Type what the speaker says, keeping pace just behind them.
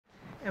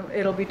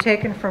It'll be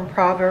taken from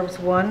Proverbs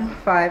 1,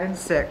 5, and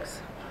 6.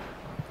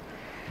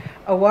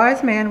 A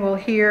wise man will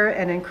hear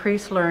and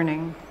increase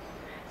learning,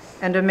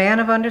 and a man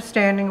of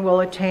understanding will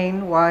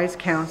attain wise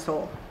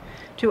counsel.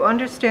 To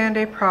understand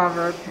a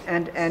proverb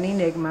and an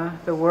enigma,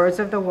 the words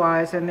of the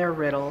wise and their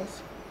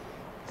riddles.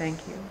 Thank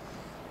you.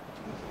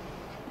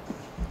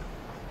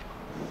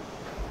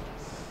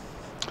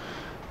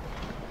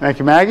 Thank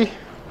you, Maggie.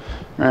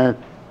 I'm going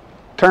to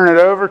turn it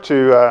over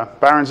to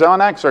Byron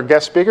Zelenak, our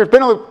guest speaker. It's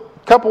been a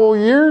couple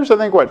years, I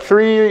think,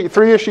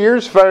 three-ish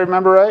years, if I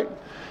remember right,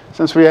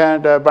 since we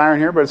had Byron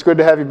here, but it's good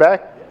to have you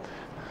back.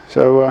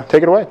 So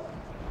take it away.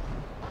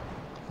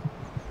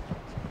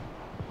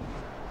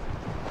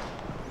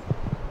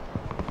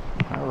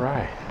 All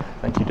right.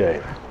 Thank you,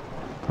 Dave.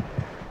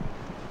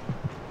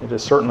 It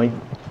is certainly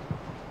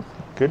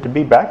good to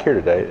be back here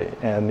today.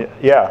 And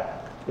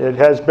yeah, it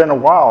has been a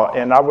while,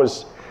 and I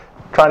was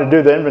trying to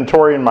do the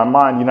inventory in my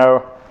mind. You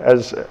know,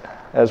 as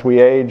we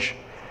age,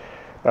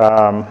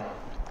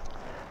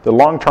 the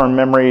long-term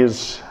memory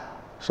is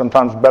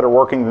sometimes better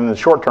working than the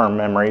short-term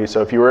memory.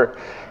 So if you were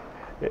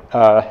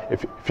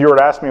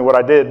to ask me what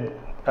I did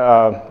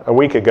a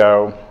week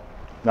ago,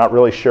 not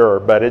really sure,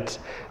 but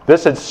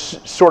this has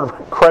sort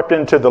of crept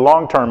into the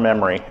long-term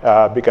memory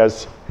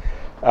because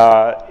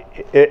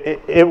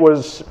it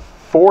was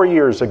 4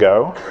 years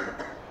ago,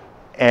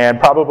 and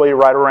probably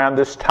right around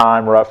this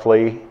time,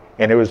 roughly,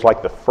 and it was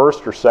like the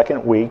first or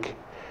second week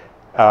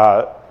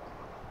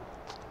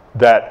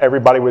that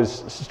everybody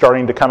was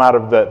starting to come out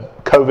of the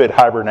COVID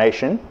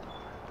hibernation.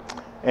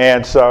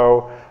 And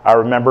so I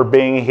remember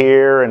being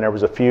here, and there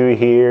was a few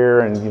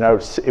here, and you know,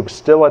 it was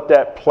still at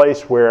that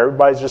place where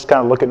everybody's just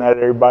kind of looking at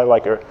everybody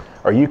like,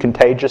 are you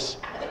contagious?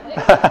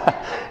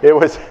 It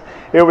was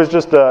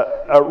just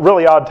a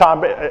really odd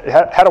time.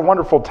 Had a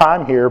wonderful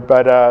time here,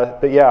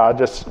 but yeah, I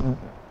just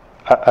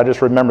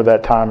remember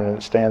that time, and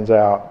it stands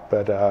out.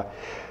 But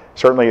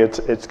certainly,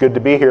 it's good to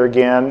be here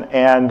again,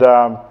 and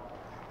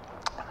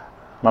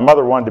my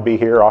mother wanted to be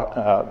here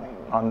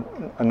on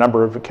a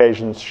number of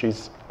occasions.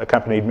 She's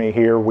accompanied me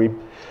here. We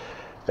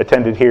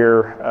attended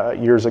here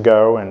years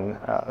ago, and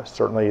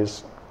certainly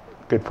is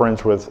good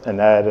friends with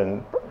Annette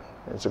and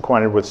is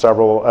acquainted with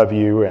several of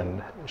you,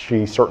 and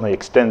she certainly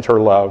extends her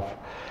love.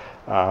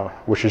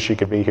 Wishes she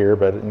could be here,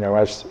 but you know,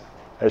 as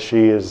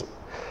she is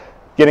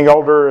getting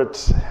older,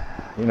 it's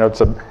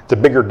a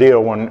bigger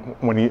deal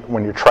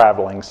when you're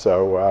traveling.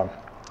 So,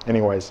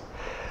 anyways,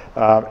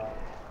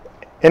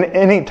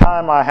 any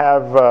time I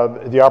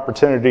have the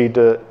opportunity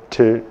to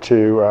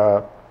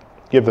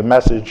give the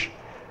message,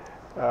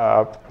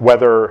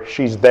 whether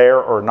she's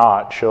there or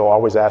not, she'll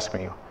always ask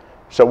me,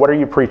 "So, what are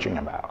you preaching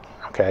about?"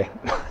 Okay,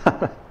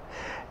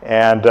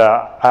 and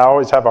I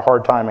always have a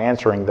hard time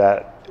answering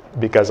that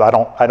because I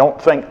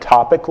don't think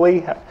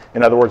topically.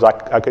 In other words,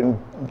 I couldn't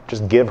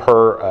just give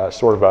her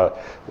sort of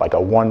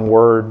a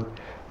one-word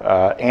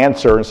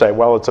answer and say,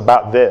 well, it's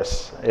about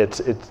this.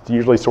 It's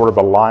usually sort of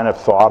a line of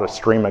thought, a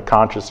stream of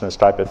consciousness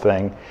type of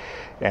thing.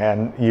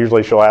 And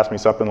usually she'll ask me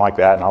something like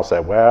that, and I'll say,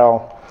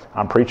 well,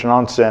 I'm preaching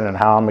on sin and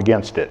how I'm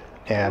against it.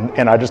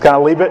 And I just kind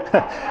of leave it.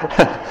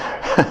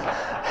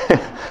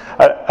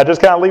 I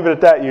just kind of leave it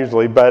at that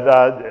usually. But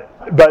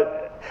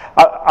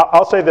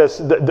I'll say this,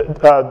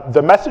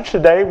 the message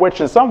today,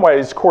 which in some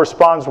ways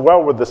corresponds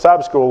well with the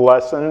Sabbath school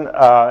lesson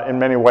in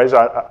many ways.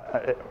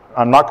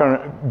 I'm not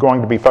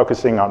going to be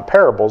focusing on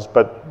parables,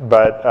 but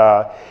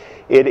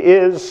it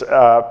is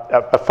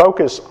a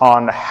focus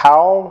on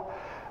how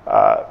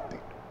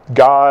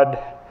God,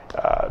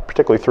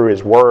 particularly through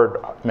His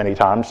Word many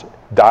times,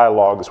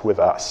 dialogues with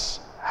us,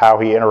 how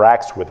He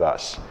interacts with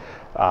us.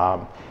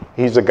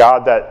 He's a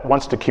God that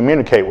wants to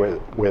communicate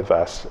with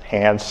us,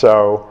 and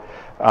so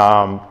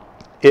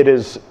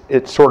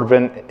it's sort of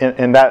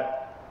in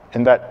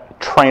that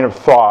train of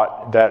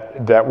thought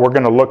that we're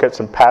going to look at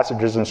some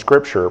passages in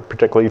Scripture,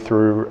 particularly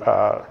through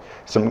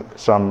some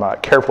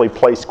carefully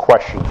placed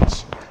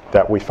questions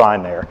that we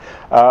find there.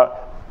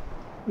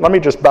 Let me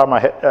just bow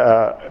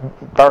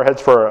our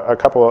heads for a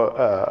couple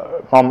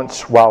of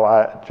moments while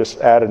I just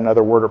add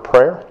another word of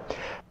prayer.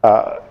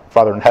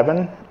 Father in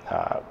heaven,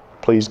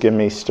 please give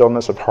me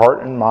stillness of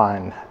heart and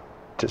mind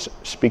to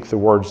speak the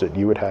words that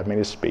you would have me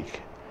to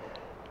speak.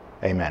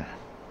 Amen.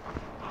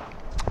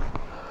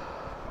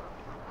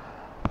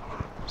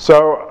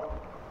 So,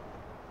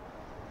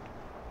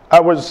 I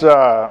was,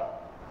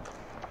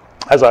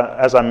 as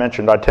I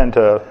mentioned, I tend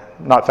to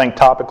not think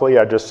topically.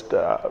 I just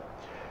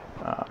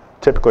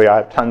typically I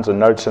have tons of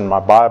notes in my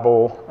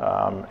Bible,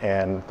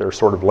 and they're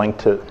sort of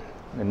linked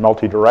in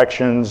multi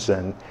directions.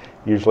 And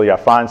usually I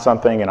find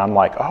something, and I'm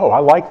like, oh, I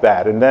like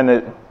that, and then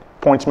it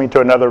points me to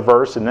another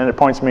verse, and then it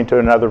points me to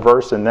another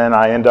verse, and then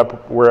I end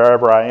up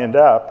wherever I end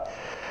up.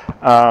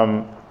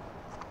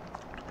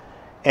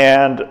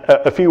 And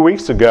a few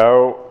weeks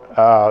ago,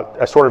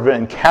 I sort of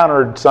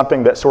encountered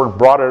something that sort of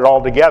brought it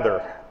all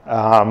together.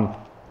 My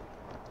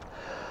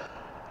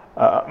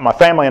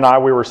family and I,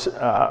 we were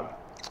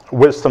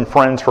with some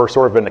friends for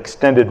sort of an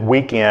extended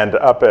weekend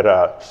up at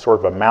a sort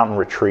of a mountain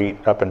retreat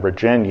up in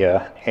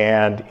Virginia.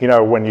 And, you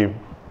know, when you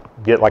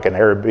get like an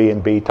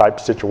Airbnb type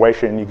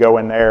situation. You go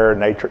in there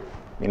and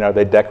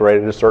they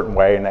decorate it a certain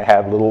way, and they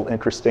have little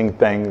interesting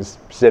things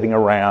sitting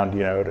around,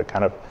 to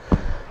kind of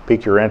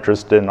pique your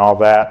interest in all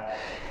that.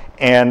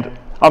 And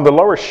on the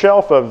lower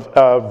shelf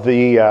of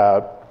the,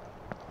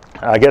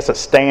 I guess a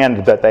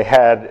stand that they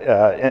had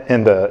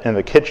in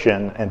the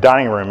kitchen and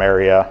dining room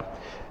area,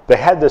 they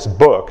had this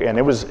book, and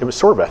it was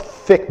sort of a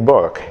thick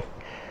book,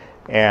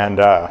 and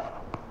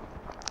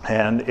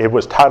it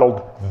was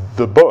titled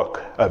 "The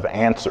Book of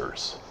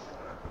Answers."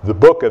 The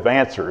Book of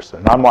Answers,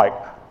 and I'm like,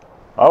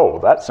 oh,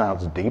 that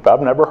sounds deep.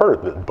 I've never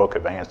heard of the Book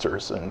of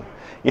Answers, and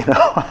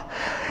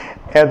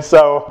and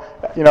so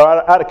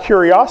out of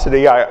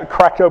curiosity, I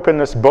cracked open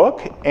this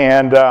book,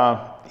 and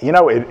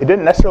it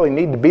didn't necessarily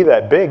need to be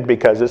that big,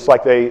 because it's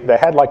like they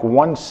had like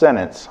one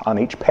sentence on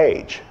each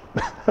page.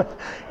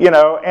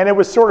 And it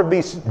was sort of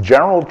these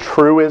general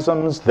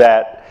truisms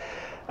that,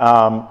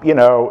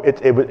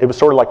 it was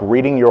sort of like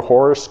reading your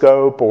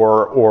horoscope,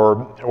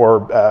 or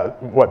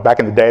what back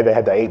in the day they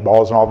had the 8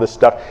 balls and all this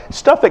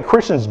stuff that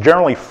Christians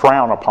generally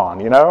frown upon,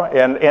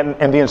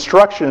 and the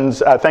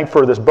instructions, I think,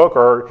 for this book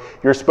are,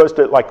 you're supposed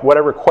to, like,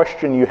 whatever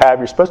question you have,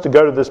 you're supposed to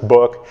go to this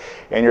book,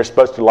 and you're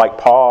supposed to like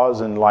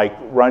pause and like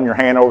run your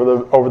hand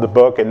over the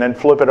book, and then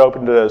flip it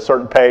open to a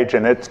certain page,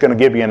 and it's going to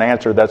give you an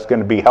answer that's going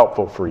to be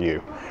helpful for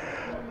you.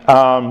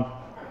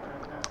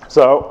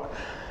 So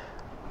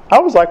I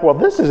was like, well,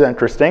 this is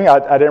interesting.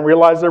 I didn't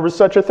realize there was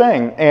such a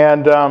thing.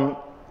 And,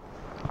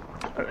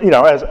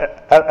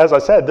 as I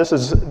said, this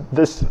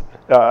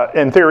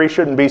in theory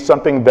shouldn't be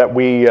something that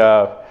we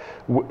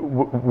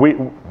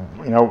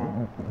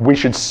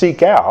should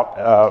seek out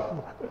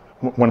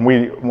when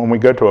we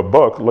go to a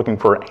book looking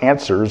for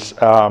answers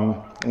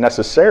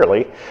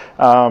necessarily.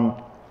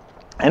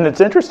 And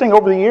it's interesting,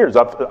 over the years,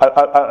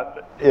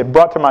 it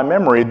brought to my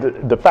memory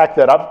the fact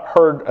that I've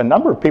heard a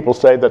number of people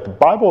say that the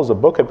Bible is a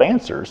book of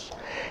answers.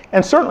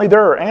 And certainly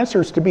there are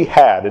answers to be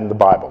had in the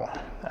Bible.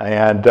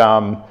 And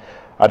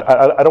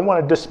I don't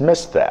want to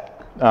dismiss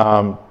that.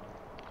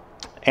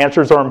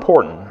 Answers are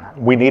important.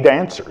 We need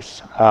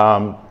answers.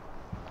 And,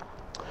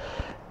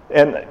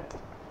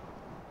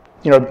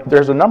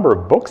 there's a number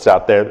of books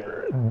out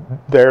there.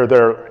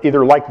 They're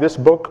either like this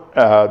book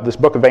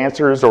of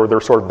answers, or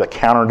they're sort of the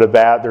counter to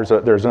that. There's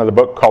another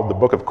book called The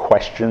Book of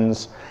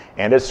Questions,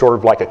 and it's sort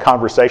of like a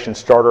conversation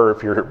starter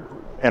if you're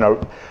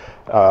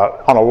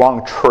on a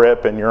long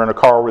trip and you're in a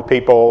car with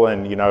people,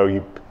 and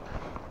you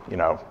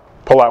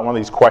pull out one of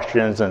these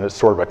questions, and it's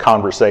sort of a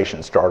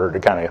conversation starter to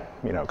kind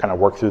of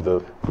work through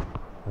the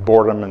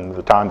boredom and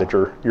the time that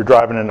you're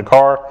driving in the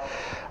car.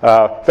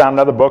 Found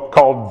another book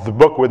called The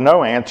Book with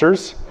No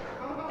Answers.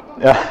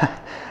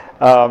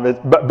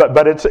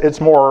 But it's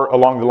more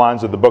along the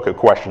lines of The Book of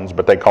Questions,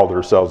 but they called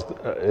themselves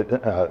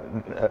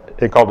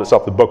it called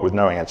itself The Book with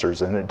No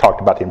Answers, and it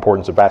talked about the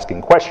importance of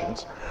asking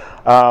questions.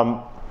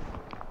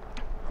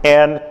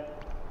 And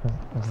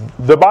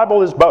the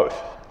Bible is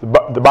both.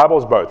 The Bible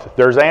is both.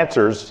 There's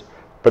answers,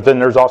 but then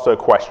there's also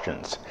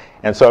questions.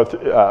 And so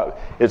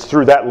it's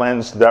through that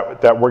lens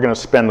that we're going to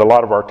spend a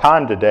lot of our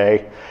time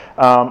today.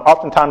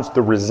 Oftentimes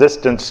the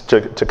resistance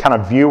to kind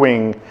of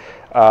viewing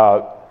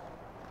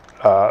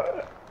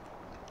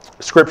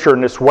Scripture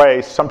in this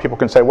way, some people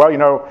can say,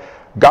 well,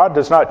 God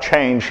does not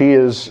change. He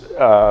is,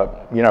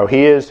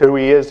 He is who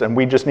He is, and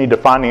we just need to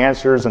find the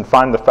answers and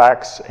find the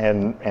facts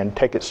and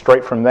take it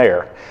straight from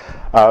there.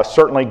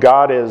 Certainly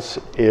God is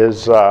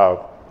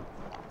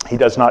He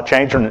does not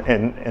change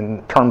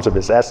in terms of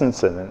His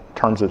essence and in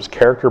terms of His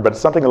character, but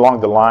it's something along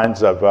the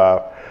lines of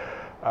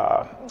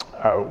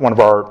one of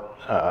our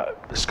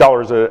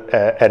scholars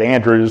at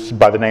Andrews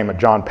by the name of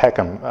John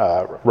Peckham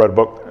wrote a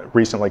book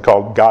recently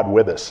called God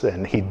With Us,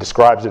 and he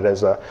describes it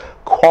as a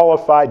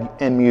qualified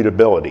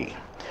immutability.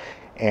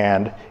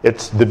 And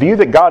it's the view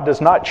that God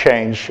does not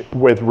change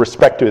with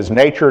respect to His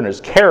nature and His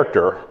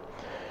character,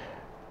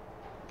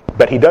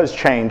 but He does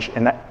change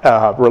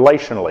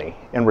relationally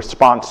in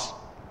response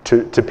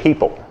to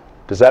people.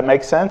 Does that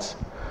make sense?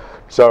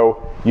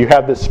 So you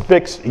have this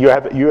fixed, you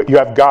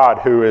have God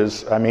who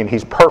is,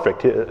 He's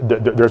perfect.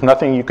 There's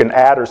nothing you can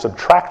add or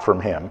subtract from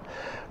Him.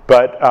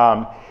 But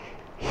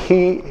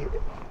He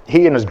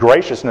in His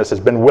graciousness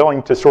has been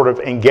willing to sort of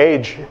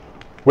engage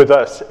with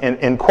us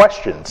in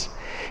questions.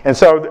 And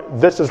so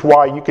this is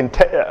why you can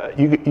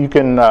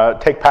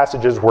take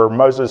passages where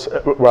Moses,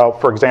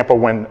 for example,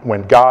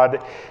 when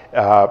God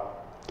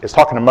is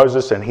talking to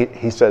Moses and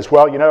he says,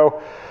 why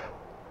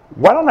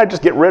don't I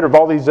just get rid of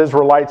all these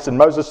Israelites, and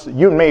Moses,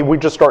 you and me, we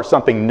just start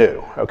something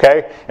new,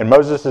 okay? And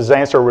Moses'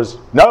 answer was,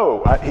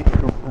 no,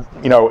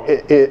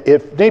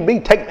 if need be,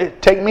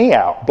 take me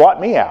out,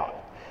 blot me out.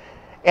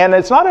 And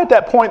it's not at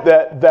that point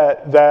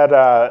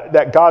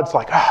that God's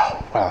like,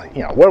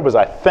 what was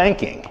I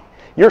thinking?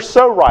 You're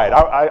so right.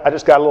 I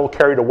just got a little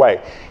carried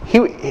away.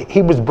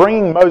 He was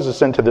bringing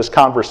Moses into this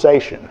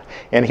conversation,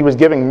 and he was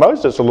giving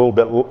Moses a little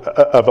bit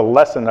of a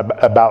lesson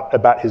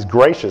about his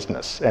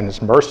graciousness and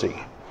his mercy.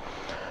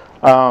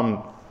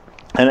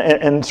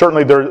 And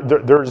certainly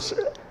there's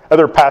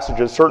other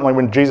passages, certainly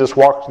when Jesus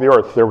walked the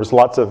earth, there was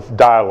lots of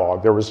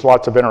dialogue, there was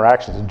lots of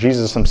interactions, and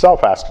Jesus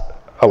himself asked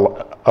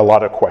a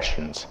lot of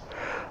questions.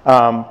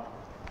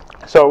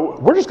 So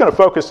we're just going to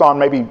focus on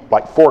maybe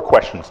like 4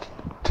 questions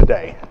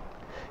today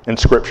in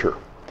Scripture.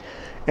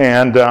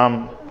 And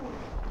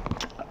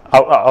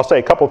I'll say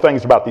a couple of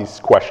things about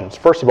these questions.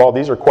 First of all,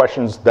 these are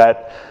questions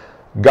that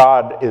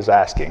God is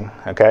asking,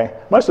 okay?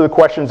 Most of the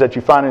questions that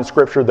you find in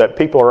Scripture that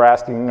people are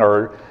asking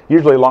are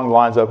usually along the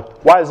lines of,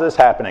 why is this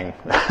happening?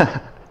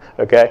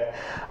 Okay?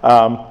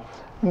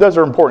 Those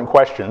are important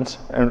questions,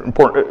 and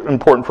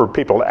important for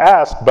people to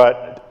ask,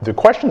 but the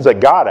questions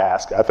that God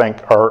asks, I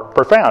think, are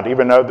profound,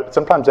 even though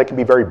sometimes they can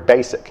be very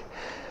basic.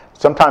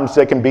 Sometimes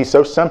they can be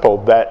so simple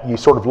that you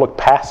sort of look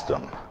past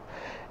them.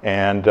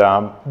 And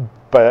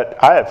but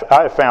I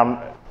have found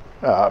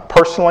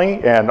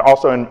personally, and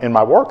also in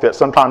my work, that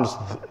sometimes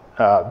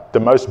the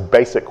most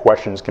basic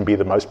questions can be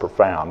the most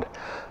profound.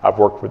 I've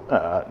worked with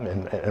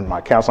in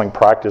my counseling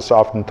practice.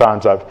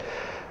 Oftentimes, I've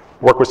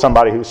worked with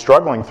somebody who's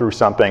struggling through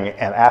something,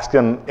 and ask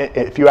them,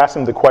 if you ask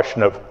them the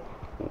question of,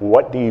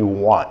 "What do you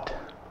want?"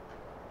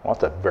 Well,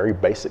 that's a very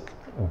basic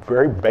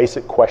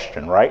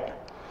question, right?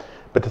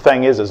 But the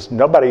thing is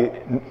nobody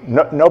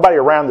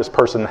around this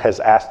person has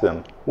asked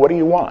them, "What do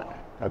you want?"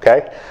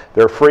 Okay?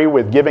 They're free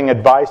with giving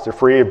advice. They're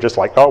free of just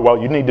like, "Oh, well,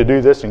 you need to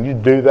do this and you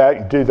do that,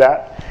 you do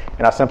that."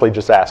 And I simply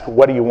just ask,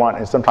 "What do you want?"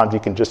 And sometimes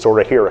you can just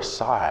sort of hear a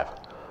sigh of,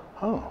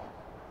 "Oh,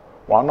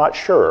 well, I'm not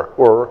sure,"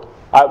 or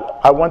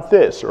I want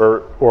this,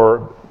 or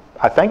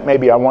I think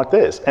maybe I want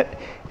this.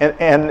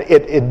 And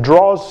it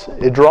draws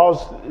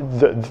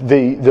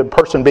the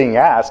person being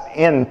asked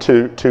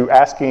into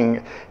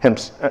asking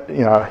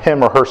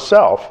him or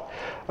herself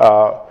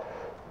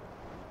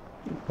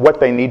what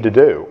they need to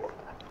do,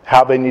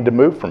 how they need to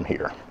move from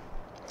here.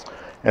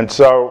 And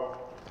so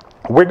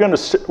we are going to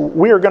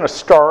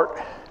start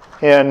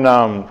in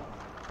the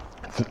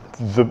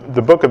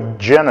book of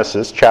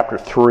Genesis, chapter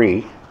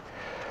 3.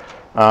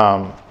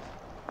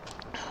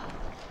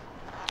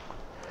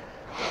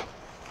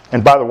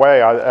 And by the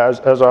way,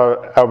 as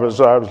I was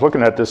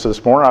looking at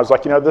this morning, I was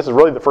like, this is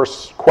really the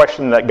first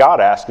question that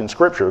God asked in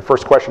Scripture, the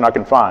first question I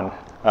can find.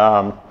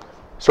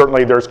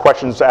 Certainly there's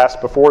questions asked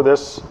before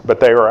this,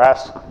 but they were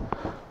asked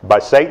by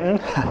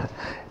Satan,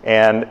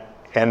 and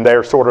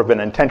they're sort of an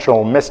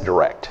intentional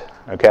misdirect,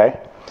 okay?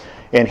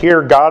 And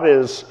here God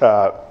is,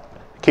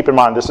 keep in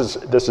mind, this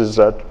is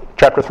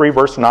chapter 3,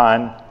 verse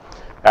 9.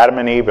 Adam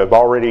and Eve have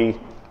already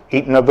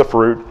eaten of the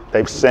fruit.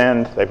 They've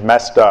sinned. They've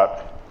messed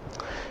up.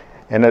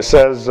 And it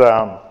says,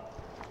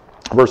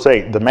 verse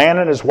 8, "The man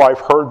and his wife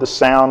heard the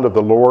sound of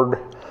the Lord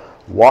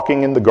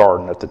walking in the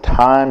garden at the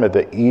time of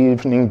the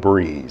evening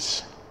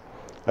breeze."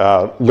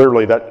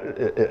 Literally,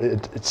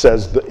 it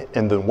says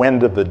in the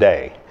wind of the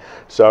day.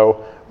 So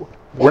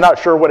we're not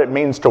sure what it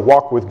means to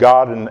walk with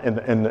God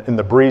in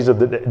the breeze of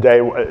the day.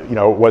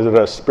 Was it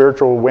a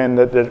spiritual wind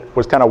that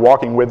was kind of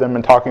walking with them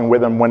and talking with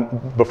them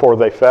before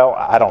they fell?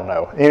 I don't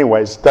know.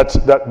 Anyways, that's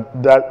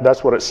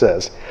what it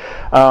says.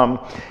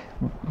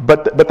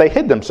 But they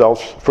hid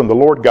themselves from the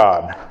Lord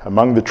God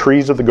among the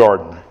trees of the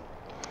garden.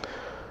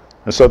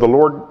 And so the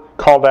Lord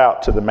called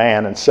out to the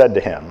man and said to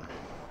him,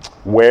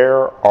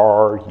 "Where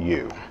are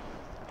you?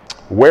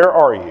 Where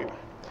are you?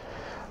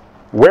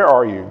 Where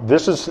are you?"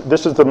 This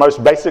is the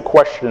most basic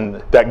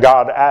question that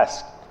God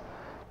asks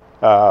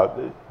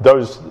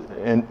those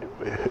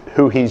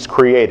who He's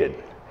created.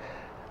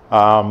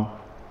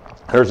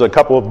 There's a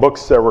couple of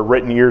books that were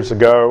written years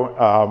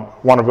ago.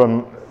 One of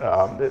them,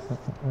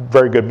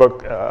 very good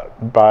book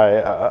by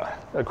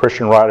a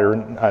Christian writer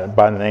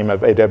by the name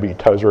of A.W.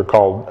 Tozer,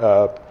 called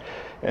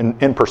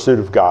In Pursuit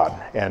of God.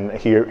 And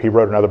he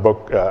wrote another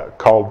book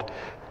called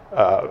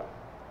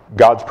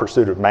God's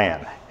Pursuit of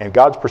Man. And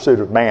God's pursuit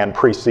of man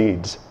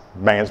precedes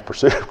man's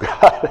pursuit of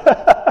God.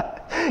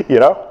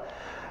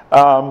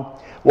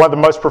 One of the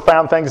most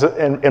profound things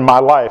in my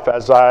life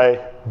as I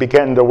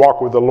began to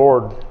walk with the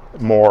Lord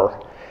more,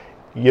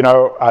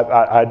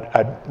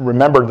 I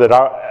remembered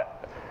that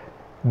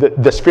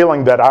this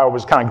feeling that I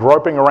was kind of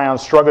groping around,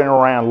 struggling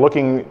around,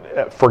 looking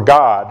for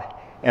God,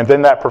 and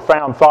then that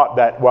profound thought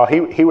that, well,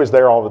 he was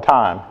there all the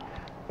time,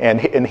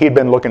 and he'd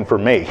been looking for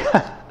me.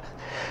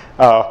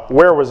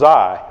 Where was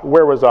I?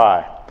 Where was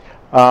I?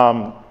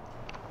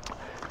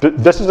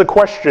 This is a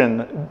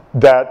question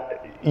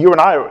that you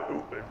and I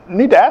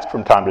need to ask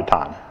from time to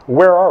time.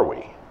 Where are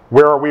we?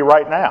 Where are we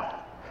right now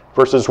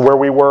versus where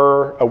we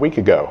were a week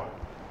ago,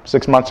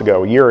 6 months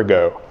ago, a year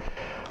ago?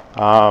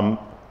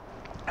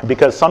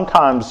 Because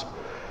sometimes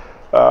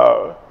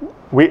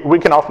we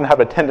can often have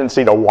a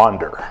tendency to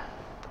wander.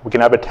 We can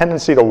have a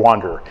tendency to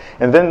wander.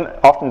 And then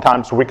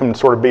oftentimes we can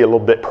sort of be a little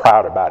bit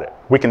proud about it.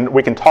 We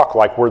can talk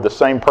like we're the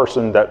same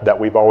person that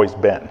we've always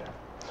been.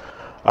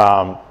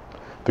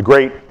 The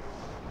great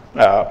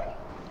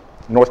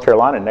North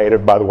Carolina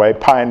native, by the way,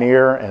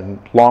 pioneer and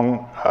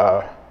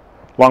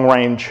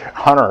long-range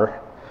hunter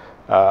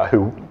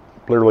who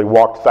literally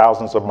walked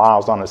thousands of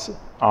miles on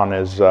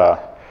his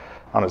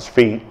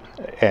feet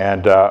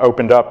and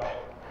opened up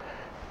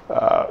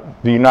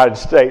the United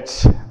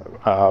States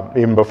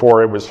even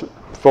before it was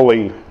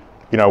fully,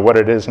 what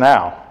it is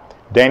now.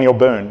 Daniel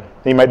Boone,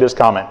 he made this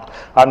comment: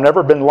 "I've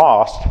never been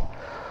lost,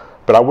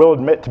 but I will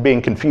admit to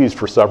being confused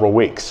for several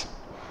weeks."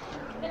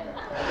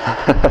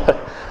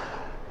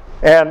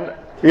 And,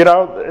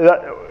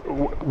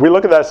 we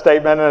look at that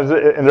statement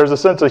and there's a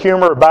sense of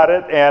humor about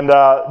it,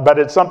 but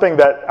it's something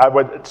that I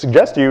would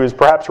suggest to you is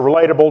perhaps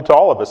relatable to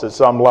all of us at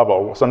some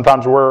level.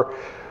 Sometimes we're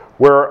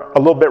a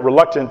little bit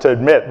reluctant to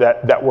admit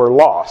that we're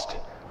lost,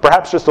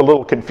 perhaps just a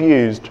little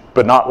confused,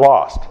 but not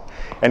lost.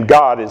 And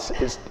God is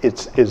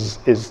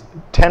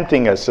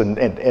tempting us and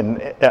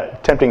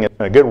tempting us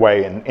in a good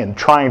way and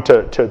trying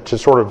to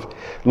sort of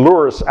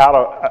lure us out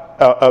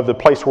of the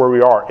place where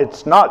we are.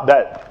 It's not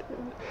that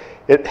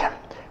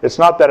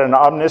an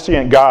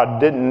omniscient God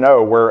didn't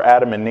know where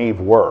Adam and Eve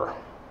were.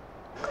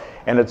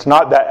 And it's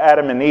not that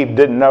Adam and Eve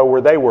didn't know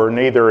where they were,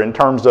 neither, in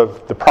terms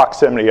of the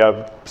proximity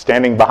of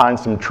standing behind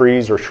some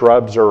trees or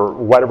shrubs or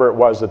whatever it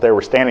was that they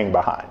were standing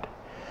behind.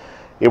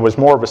 It was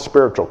more of a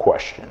spiritual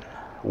question.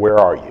 Where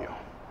are you?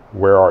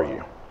 Where are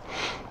you?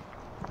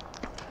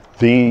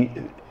 The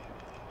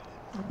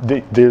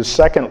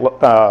second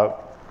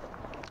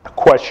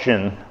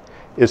question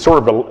is sort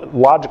of a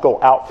logical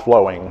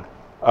outflowing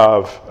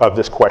of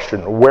this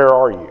question: where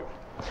are you?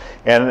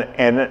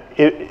 And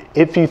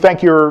if you think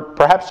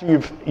perhaps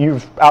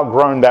you've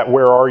outgrown that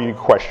 "where are you"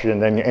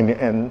 question,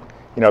 and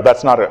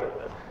that's not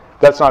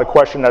a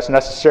question that's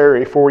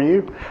necessary for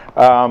you,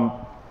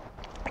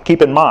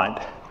 keep in mind,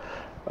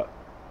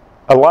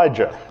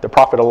 Elijah, the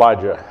prophet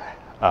Elijah,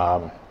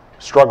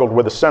 struggled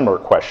with a similar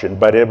question,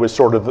 but it was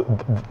sort of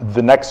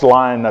the next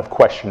line of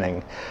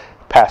questioning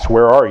past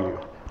 "where are you?"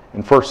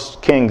 In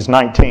 1 Kings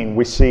 19,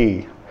 we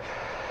see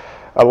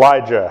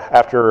Elijah,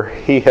 after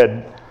he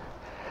had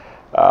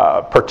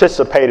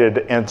participated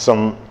in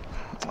some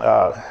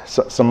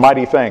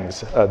mighty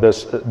things,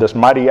 this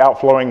mighty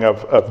outflowing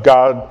of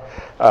God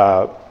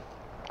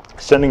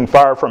sending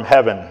fire from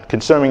heaven,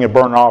 consuming a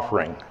burnt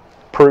offering,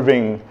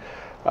 proving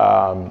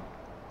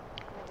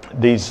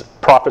these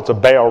prophets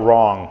of Baal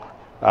wrong,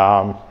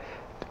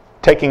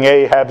 taking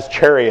Ahab's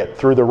chariot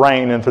through the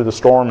rain and through the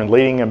storm and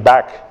leading him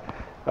back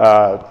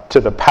to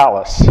the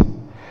palace.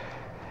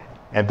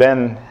 And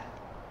then,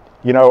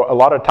 a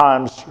lot of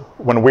times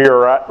when we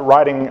are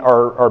riding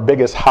our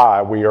biggest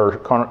high, we are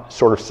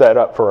sort of set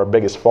up for our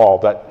biggest fall.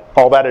 That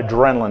all that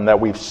adrenaline that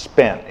we've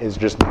spent is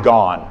just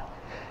gone.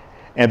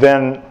 And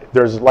then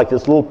there's like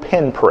this little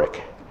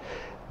pinprick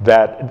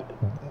that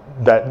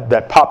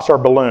pops our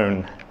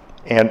balloon,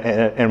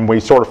 and we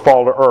sort of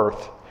fall to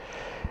earth.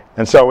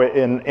 And so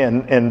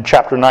in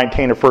chapter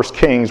 19 of 1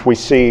 Kings, we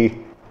see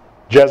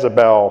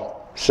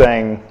Jezebel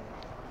saying,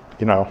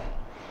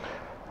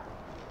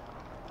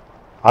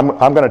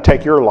 I'm going to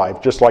take your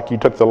life just like you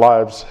took the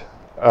lives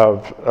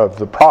of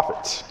the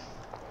prophets.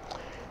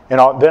 And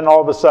then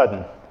all of a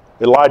sudden,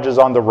 Elijah's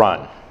on the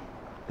run.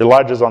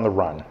 Elijah's on the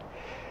run.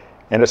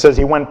 And it says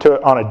he went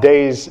on a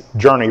day's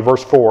journey,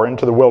 verse 4,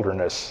 into the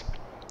wilderness.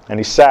 And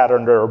he sat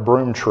under a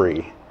broom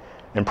tree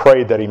and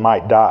prayed that he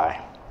might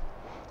die.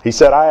 He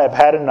said, "I have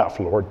had enough,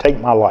 Lord. Take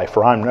my life,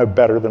 for I am no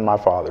better than my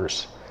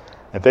fathers."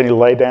 And then he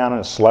lay down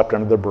and slept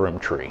under the broom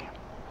tree.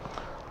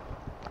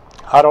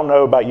 I don't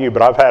know about you,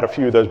 but I've had a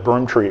few of those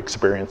broom tree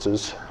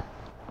experiences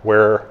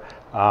where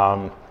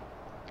I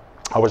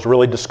was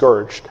really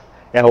discouraged.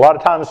 And a lot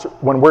of times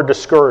when we're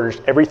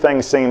discouraged,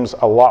 everything seems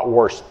a lot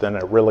worse than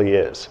it really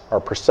is. Our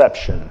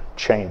perception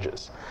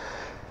changes.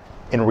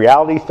 In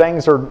reality,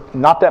 things are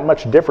not that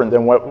much different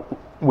than what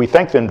we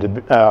think them to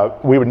be,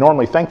 we would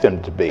normally think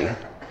them to be.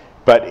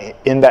 But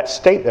in that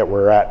state that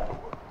we're at,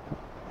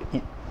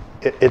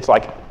 it's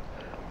like,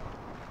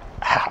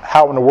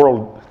 how in the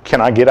world can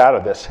I get out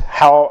of this?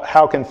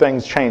 How can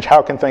things change?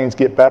 How can things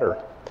get better?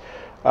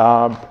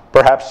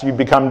 Perhaps you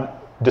become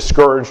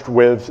discouraged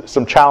with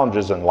some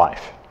challenges in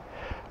life.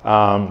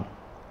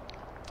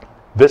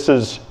 This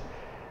is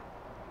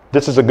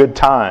a good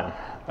time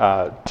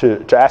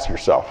to ask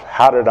yourself,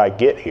 how did I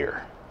get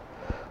here?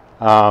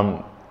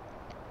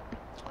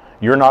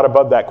 You're not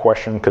above that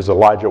question, because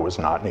Elijah was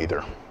not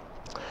neither.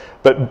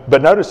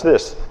 But notice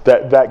this,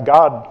 that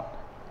God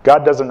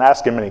doesn't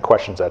ask him any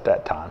questions at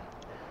that time.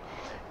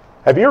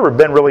 Have you ever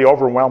been really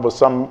overwhelmed with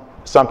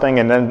something,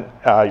 and then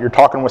you're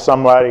talking with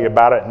somebody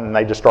about it, and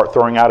they just start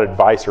throwing out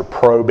advice or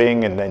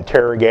probing and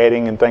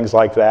interrogating and things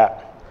like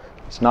that?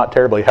 It's not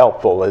terribly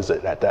helpful, is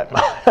it, at that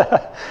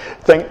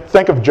moment?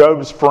 Think of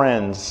Job's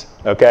friends,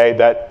 okay,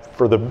 that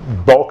for the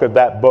bulk of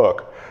that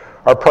book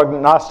are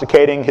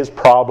prognosticating his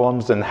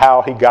problems and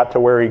how he got to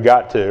where he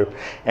got to,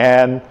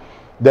 and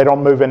they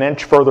don't move an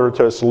inch further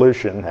to a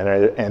solution,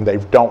 and they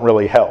don't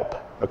really help,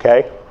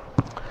 okay?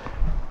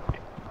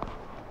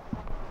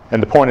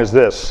 And the point is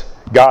this: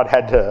 God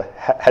had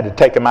to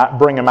take him out,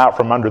 bring him out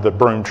from under the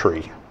broom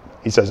tree.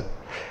 He says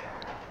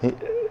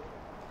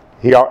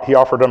he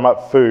offered him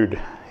up food.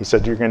 He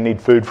said, "You're going to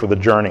need food for the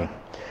journey."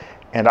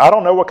 And I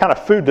don't know what kind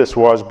of food this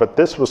was, but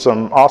this was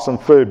some awesome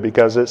food,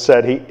 because it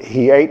said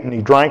he ate and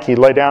he drank, he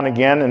lay down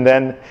again, and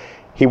then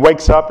he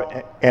wakes up,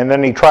 and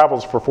then he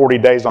travels for 40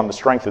 days on the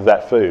strength of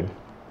that food.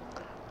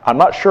 I'm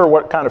not sure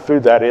what kind of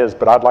food that is,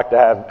 but I'd like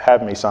to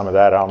have me some of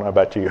that. I don't know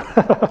about you.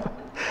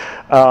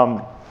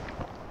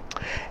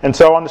 And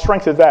so on the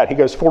strength of that, he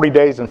goes 40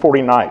 days and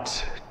 40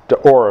 nights to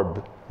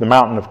Oreb, the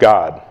mountain of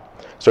God.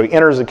 So he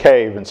enters a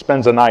cave and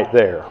spends a night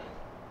there.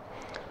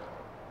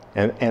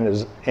 And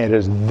it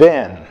is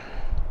then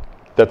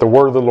that the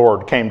word of the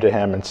Lord came to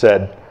him and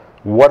said,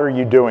 "What are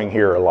you doing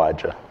here,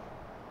 Elijah?"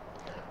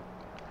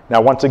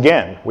 Now, once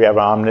again, we have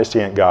an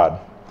omniscient God.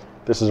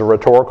 This is a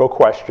rhetorical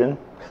question.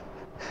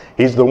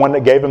 He's the one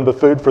that gave him the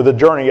food for the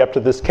journey up to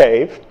this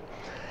cave.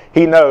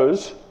 He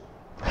knows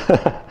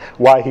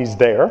why he's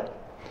there.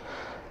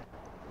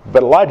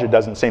 But Elijah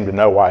doesn't seem to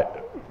know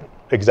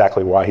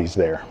exactly why he's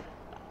there.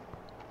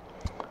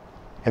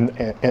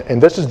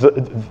 And this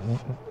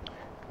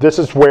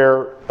is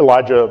where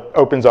Elijah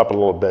opens up a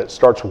little bit,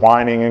 starts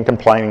whining and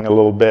complaining a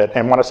little bit.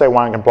 And when I say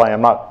whine and complain,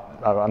 I'm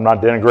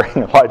not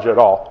denigrating Elijah at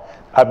all.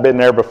 I've been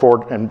there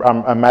before, and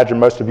I imagine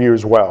most of you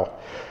as well.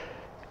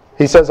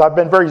 He says, "I've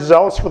been very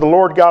zealous for the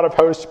Lord God of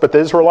hosts, but the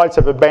Israelites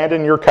have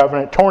abandoned your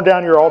covenant, torn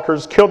down your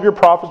altars, killed your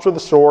prophets with the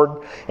sword,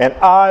 and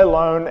I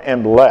alone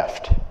am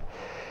left.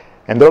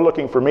 And they're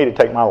looking for me to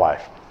take my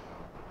life."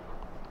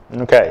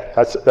 Okay,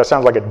 that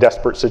sounds like a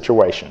desperate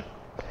situation.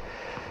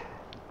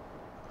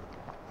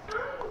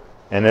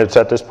 And it's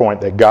at this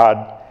point that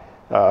God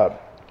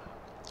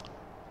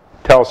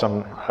tells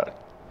him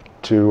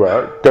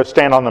to go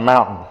stand on the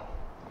mountain.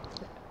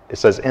 It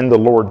says, in the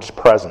Lord's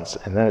presence.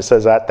 And then it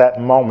says, at that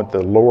moment,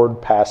 the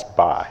Lord passed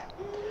by.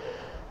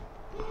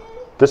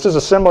 This is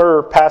a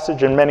similar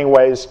passage in many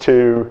ways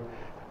to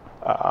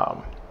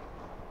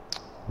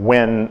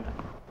when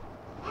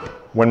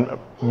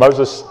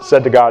Moses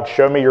said to God,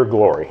 "Show me your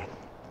glory."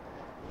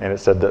 And it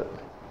said that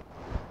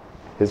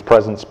his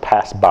presence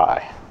passed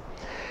by.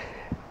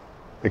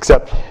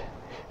 Except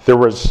there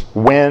was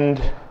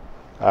wind,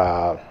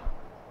 there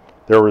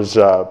was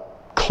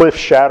cliff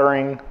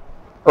shattering,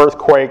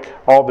 earthquake,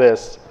 all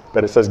this,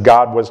 but it says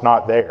God was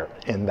not there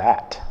in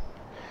that.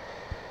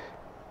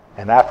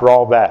 And after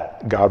all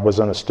that, God was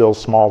in a still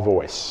small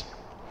voice.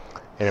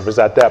 And it was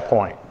at that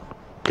point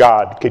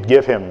God could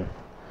give him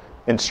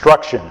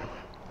instruction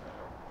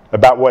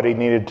about what he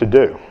needed to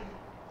do.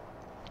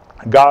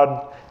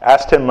 God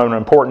asked him an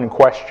important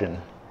question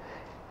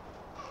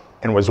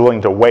and was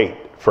willing to wait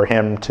for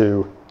him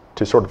to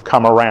sort of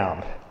come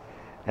around.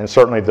 And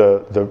certainly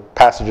the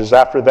passages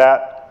after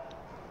that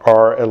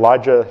are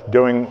Elijah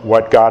doing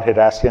what God had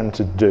asked him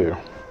to do.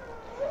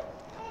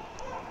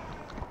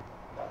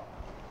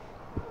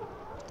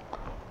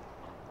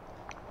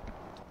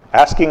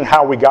 Asking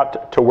how we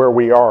got to where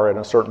we are in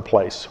a certain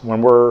place,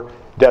 when we're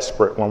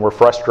desperate, when we're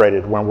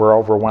frustrated, when we're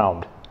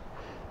overwhelmed.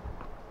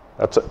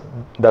 That's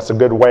a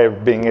good way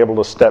of being able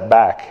to step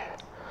back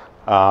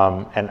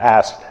and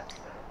ask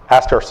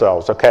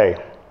ourselves, okay,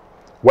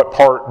 what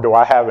part do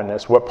I have in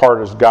this? What part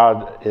does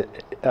God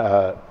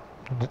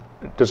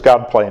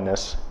play in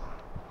this?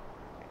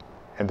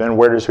 And then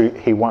where does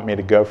he want me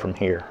to go from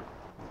here?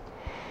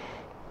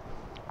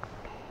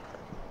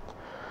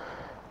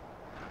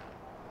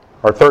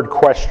 Our third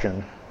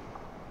question,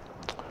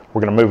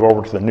 we're going to move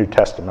over to the New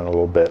Testament a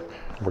little bit.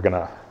 We're going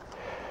to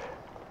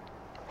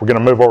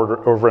move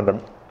over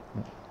into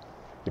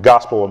the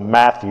Gospel of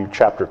Matthew,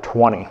 chapter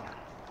 20.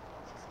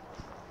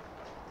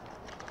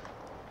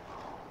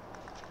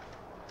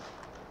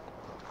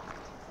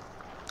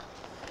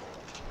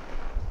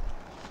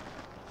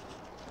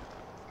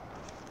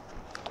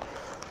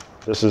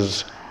 This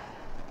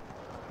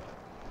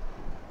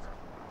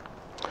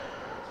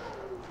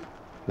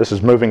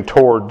is moving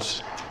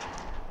towards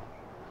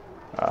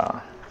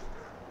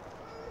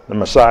the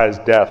Messiah's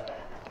death.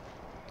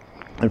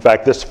 In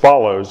fact, this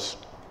follows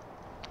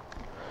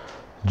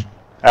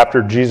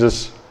after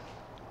Jesus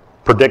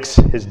predicts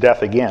his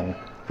death again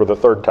for the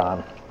third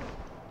time.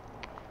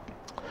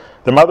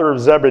 The mother of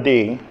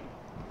Zebedee,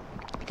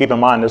 keep in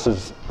mind this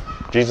is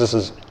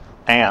Jesus'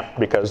 aunt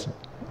because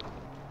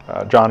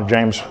John and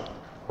James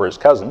were his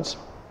cousins,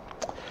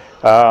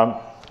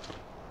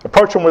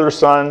 approached him with her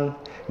son,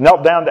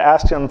 knelt down to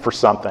ask him for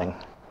something.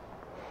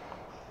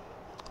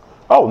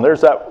 Oh, and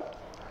there's that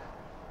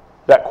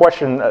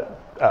question that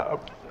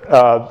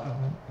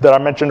I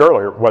mentioned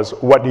earlier was,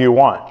 what do you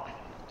want?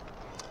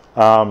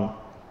 But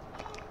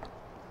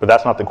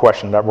that's not the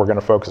question that we're going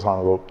to focus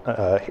on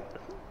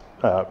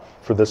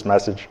for this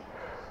message.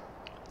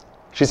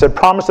 She said,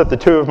 promise that the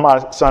two of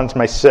my sons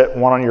may sit,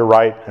 one on your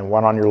right and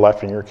one on your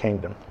left in your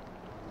kingdom.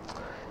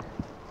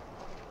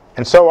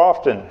 And so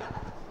often,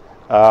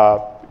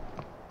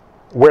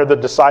 where the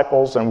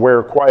disciples and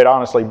where, quite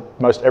honestly,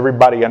 most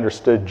everybody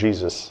understood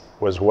Jesus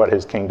was what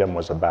his kingdom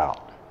was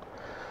about.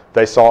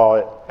 They saw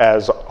it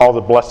as all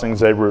the blessings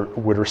they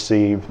would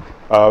receive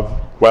of,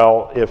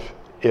 well, if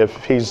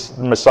he's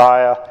the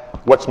Messiah,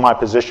 what's my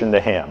position to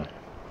him?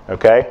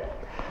 Okay?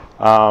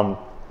 And,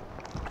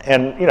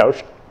 you know,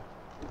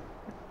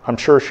 I'm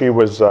sure she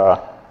was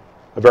a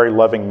very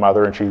loving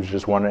mother, and she was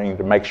just wanting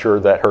to make sure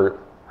that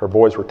her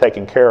boys were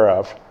taken care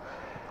of.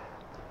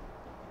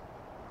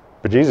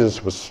 But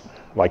Jesus was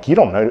like, you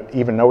don't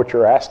even know what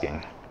you're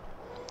asking.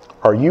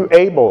 Are you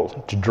able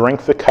to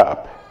drink the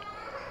cup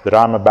that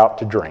I'm about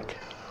to drink?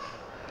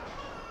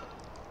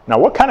 Now,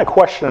 what kind of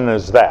question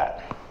is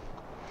that?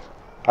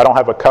 I don't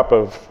have a cup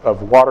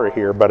of water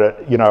here,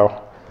 but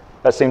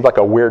that seems like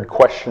a weird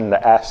question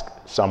to ask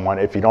someone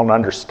if you don't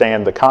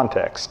understand the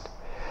context.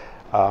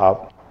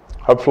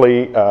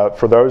 Hopefully,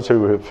 for those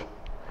who have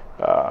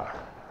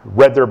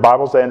read their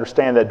Bibles, they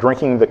understand that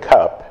drinking the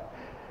cup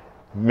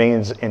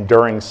means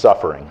enduring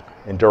suffering,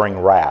 enduring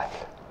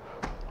wrath.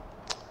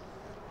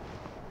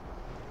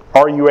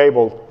 Are you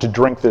able to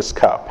drink this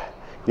cup?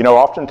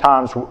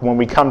 Oftentimes when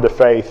we come to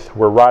faith,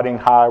 we're riding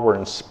high, we're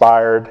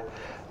inspired,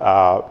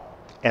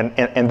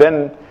 and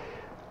then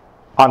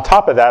on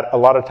top of that, a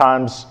lot of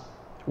times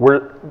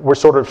we're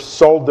sort of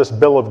sold this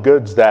bill of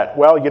goods that,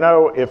 well,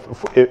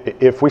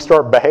 if we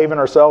start behaving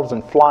ourselves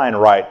and flying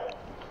right,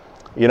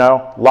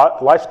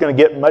 life's going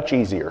to get much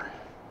easier.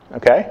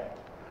 Okay?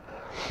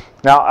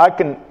 Now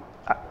when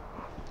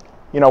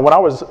I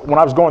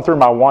was going through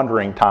my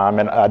wandering time,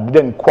 and I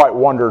didn't quite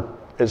wander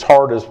as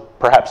hard as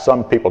perhaps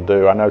some people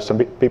do. I know some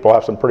people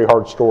have some pretty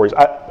hard stories.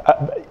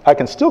 I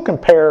can still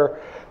compare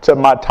to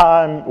my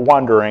time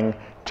wandering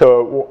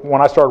to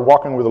when I started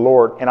walking with the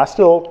Lord, and I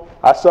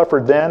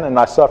suffered then and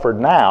I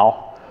suffered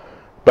now,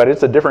 but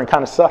it's a different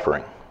kind of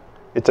suffering.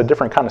 It's a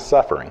different kind of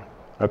suffering,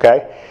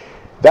 okay?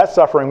 That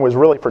suffering was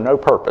really for no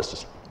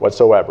purpose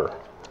whatsoever,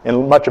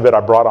 and much of it I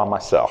brought on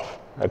myself,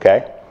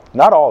 okay?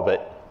 Not all of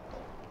it,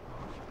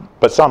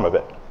 but some of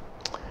it.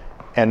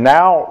 And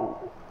now,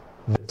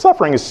 the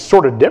suffering is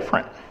sort of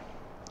different.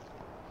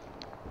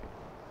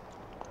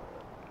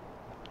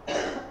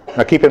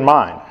 Now keep in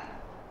mind,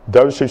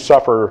 those who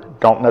suffer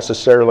aren't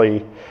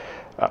necessarily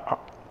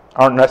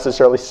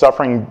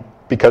suffering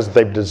because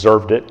they've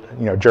deserved it.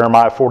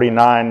 Jeremiah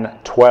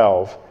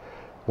 49:12,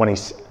 when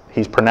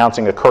he's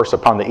pronouncing a curse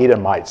upon the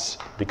Edomites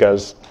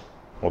because,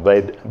 well,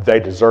 they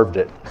deserved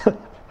it.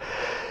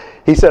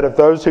 He said, if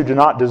those who do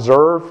not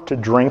deserve to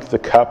drink the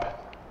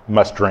cup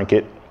must drink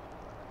it,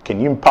 can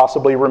you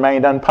possibly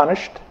remain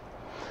unpunished?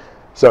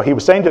 So he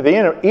was saying to the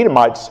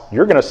Edomites,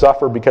 you're going to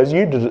suffer because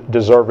you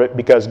deserve it,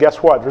 because guess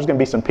what? There's going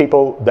to be some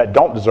people that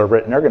don't deserve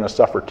it, and they're going to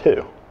suffer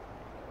too.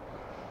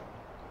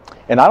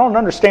 And I don't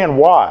understand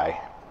why,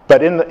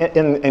 but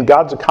in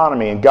God's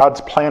economy, in God's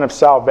plan of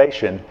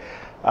salvation,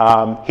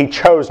 he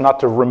chose not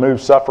to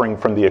remove suffering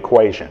from the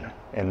equation,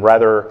 and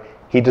rather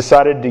he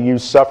decided to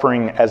use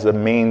suffering as a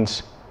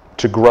means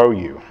to grow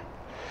you.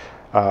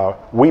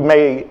 We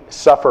may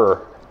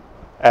suffer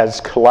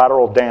as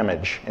collateral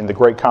damage in the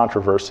great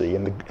controversy,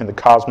 in the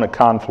cosmic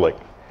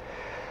conflict.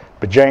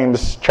 But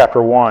James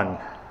chapter 1,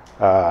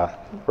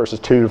 verses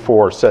 2 to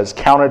 4 says,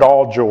 count it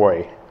all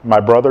joy, my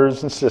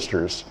brothers and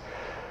sisters,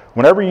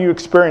 whenever you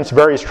experience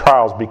various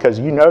trials, because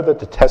you know that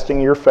the testing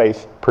of your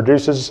faith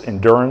produces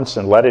endurance,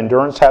 and let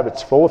endurance have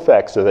its full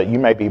effect, so that you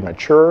may be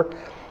mature,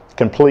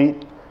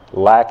 complete,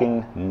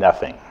 lacking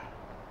nothing.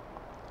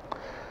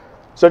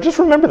 So just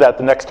remember that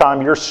the next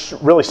time you're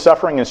really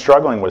suffering and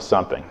struggling with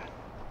something.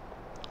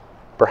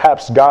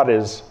 Perhaps God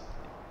is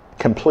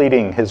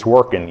completing his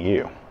work in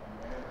you.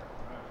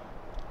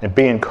 And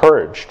be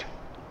encouraged.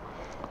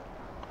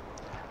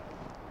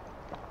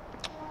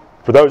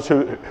 For those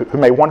who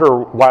may wonder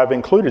why I've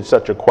included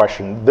such a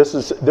question, this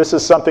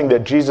is something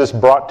that Jesus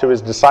brought to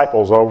his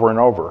disciples over and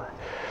over.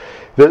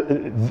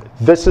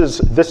 This is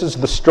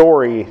the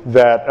story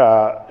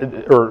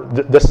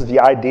this is the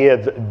idea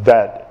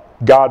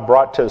that God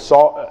brought to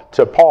Saul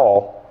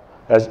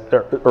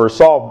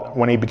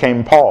when he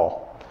became Paul.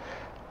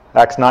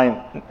 Acts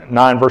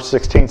 9 verse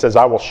 16 says,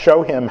 I will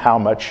show him how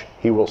much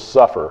he will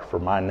suffer for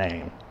my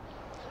name.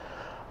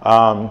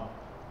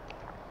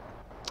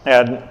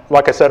 And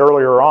like I said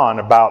earlier on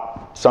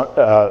about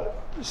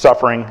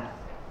suffering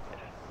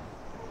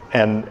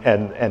and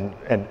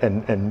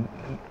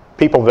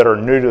people that are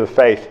new to the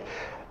faith,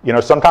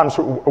 sometimes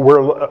we're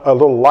a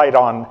little light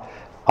on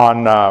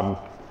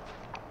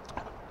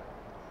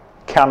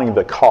counting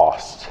the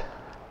cost.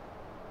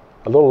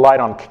 A little light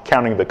on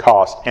counting the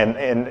cost, and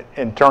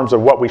in terms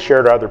of what we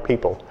share to other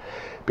people,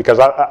 because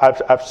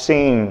I've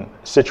seen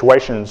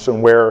situations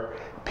where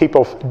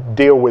people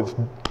deal with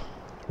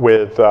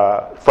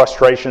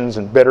frustrations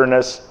and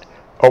bitterness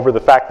over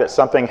the fact that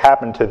something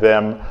happened to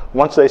them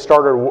once they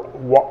started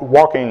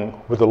walking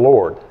with the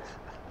Lord.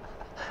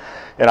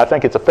 And I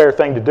think it's a fair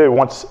thing to do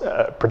once,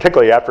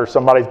 particularly after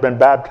somebody's been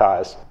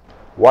baptized.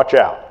 Watch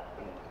out,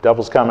 the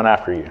devil's coming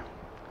after you.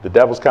 The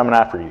devil's coming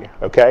after you.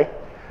 Okay.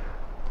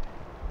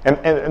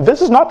 And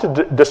this is not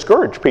to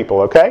discourage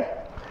people, okay?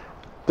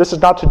 This is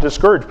not to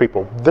discourage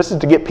people. This is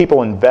to get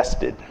people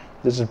invested.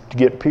 This is to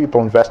get people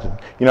invested.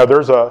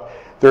 There's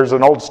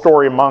an old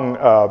story among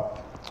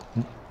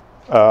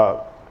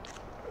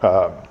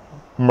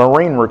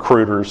Marine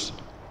recruiters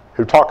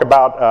who talk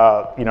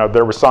about,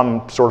 there was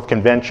some sort of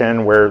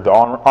convention where the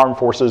armed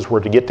forces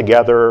were to get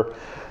together,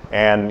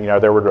 and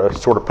they were to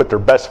sort of put their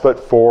best foot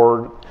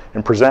forward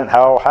and present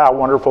how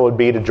wonderful it would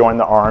be to join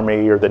the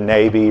Army or the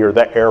Navy or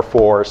the Air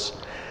Force.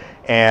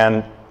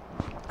 And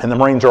the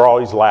Marines are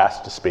always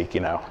last to speak,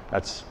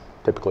 That's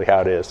typically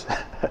how it is.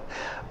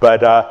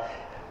 But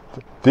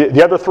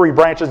the other 3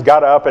 branches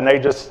got up and they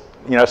just,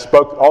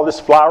 spoke all this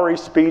flowery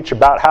speech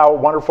about how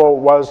wonderful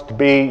it was to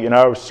be,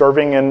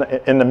 serving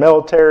in the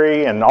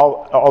military and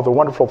all the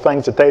wonderful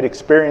things that they'd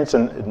experienced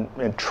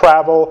and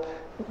travel,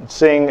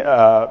 seeing,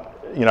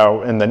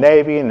 in the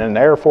Navy and in the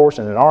Air Force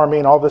and in the Army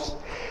and all this.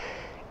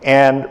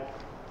 And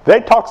they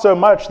talked so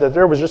much that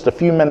there was just a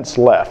few minutes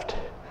left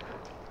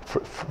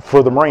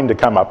for the Marine to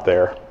come up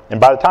there. And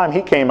by the time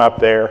he came up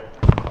there,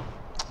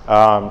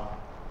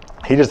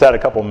 he just had a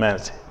couple of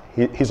minutes.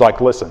 He's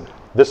like, listen,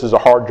 this is a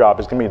hard job.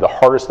 It's going to be the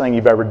hardest thing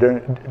you've ever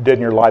did in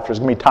your life. There's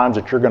going to be times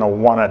that you're going to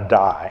want to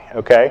die,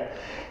 okay?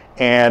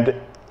 And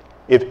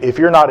if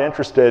you're not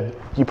interested,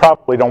 you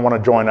probably don't want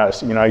to join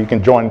us. You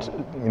can join,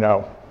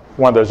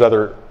 one of those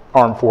other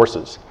armed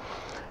forces.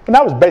 And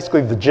that was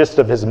basically the gist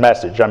of his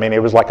message. I mean,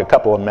 it was like a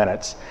couple of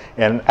minutes.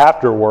 And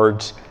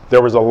afterwards,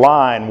 there was a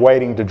line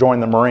waiting to join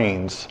the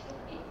Marines.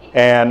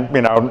 And,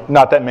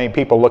 not that many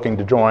people looking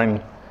to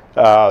join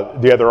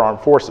the other armed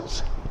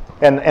forces.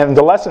 And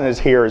the lesson is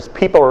here is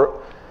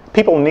people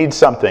need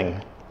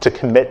something to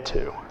commit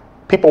to.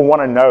 People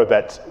want to know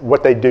that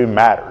what they do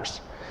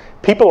matters.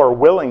 People are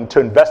willing to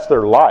invest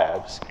their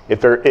lives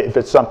if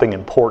it's something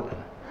important.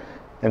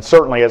 And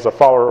certainly as a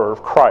follower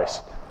of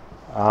Christ,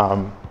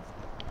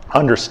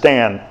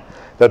 understand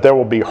that there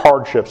will be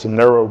hardships and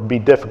there will be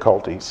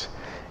difficulties.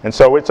 And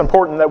so it's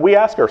important that we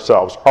ask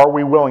ourselves, are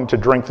we willing to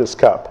drink this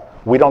cup?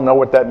 We don't know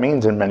what that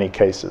means in many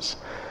cases.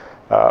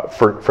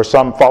 For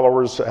some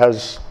followers,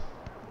 as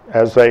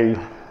they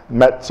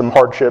met some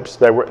hardships,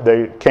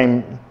 they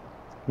came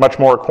much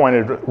more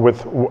acquainted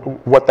with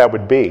what that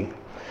would be.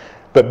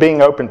 But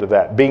being open to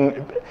that,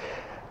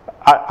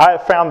 I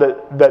have found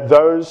that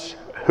those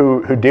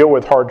who deal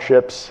with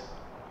hardships,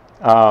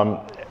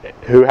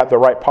 who have the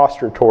right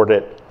posture toward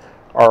it,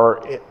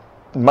 are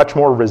much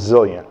more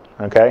resilient.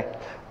 Okay,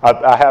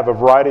 I have a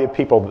variety of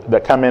people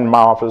that come in my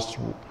office,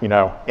 and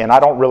I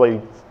don't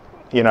really,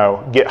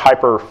 get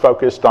hyper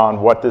focused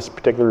on what this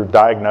particular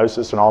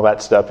diagnosis and all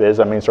that stuff is.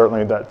 I mean,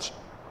 certainly that's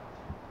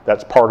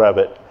part of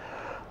it.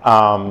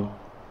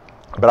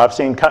 But I've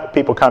seen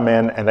people come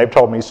in and they've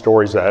told me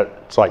stories that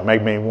it's like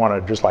made me want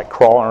to just like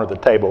crawl under the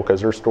table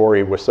because their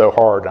story was so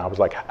hard. And I was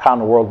like, how in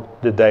the world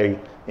did they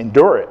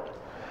endure it?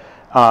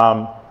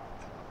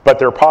 But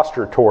their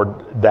posture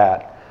toward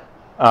that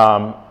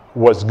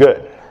was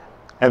good.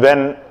 And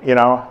then,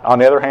 on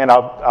the other hand,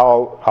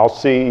 I'll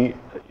see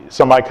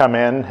somebody come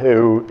in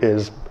who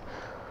is,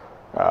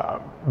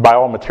 by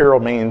all material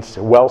means,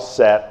 well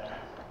set,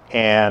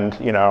 and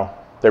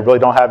they really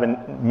don't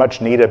have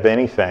much need of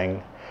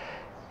anything,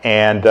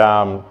 and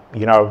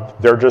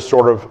they're just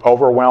sort of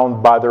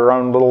overwhelmed by their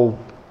own little,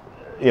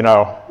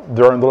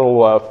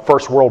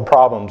 first world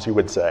problems, you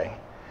would say,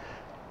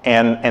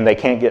 and they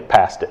can't get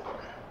past it.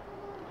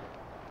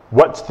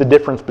 What's the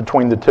difference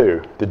between the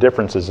two? The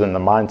difference is in the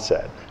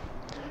mindset.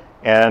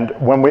 And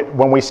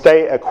when we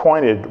stay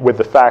acquainted with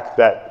the fact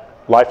that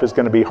life is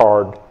going to be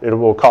hard, it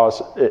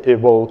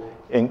will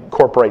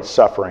incorporate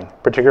suffering,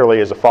 particularly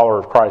as a follower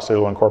of Christ, it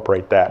will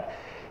incorporate that.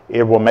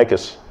 It will make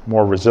us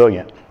more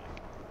resilient.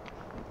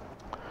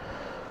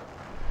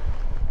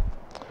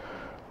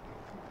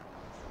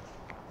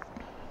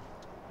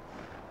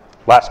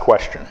 Last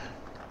question.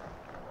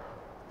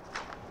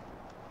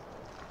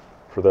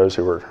 For those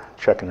who are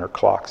checking their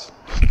clocks.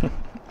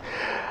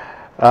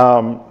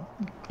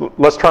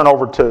 Let's turn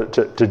over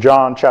to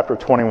John chapter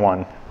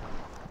 21.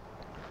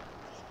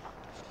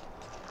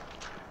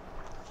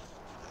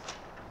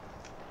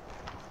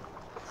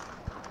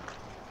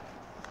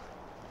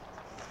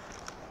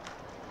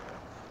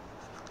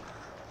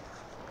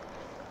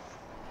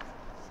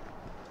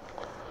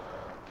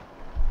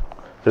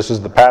 This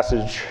is the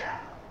passage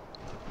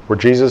where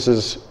Jesus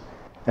is,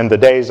 in the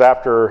days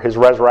after his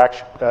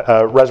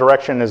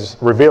resurrection, is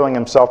revealing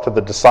himself to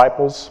the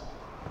disciples.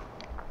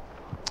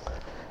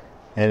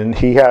 And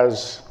he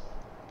has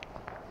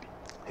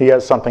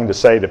something to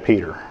say to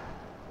Peter.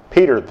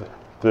 Peter,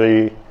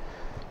 the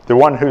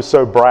one who's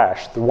so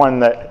brash, the one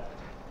that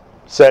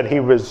said he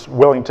was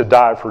willing to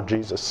die for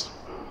Jesus.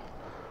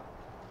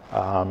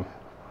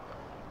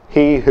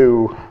 He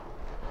whose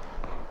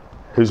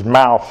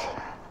mouth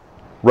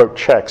wrote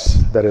checks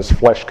that his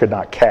flesh could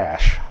not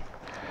cash.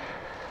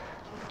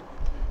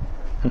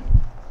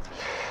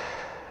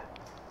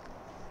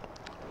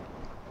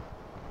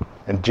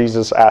 And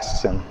Jesus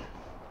asks him.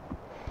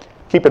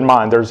 Keep in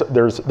mind, there's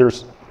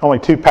only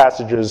 2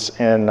 passages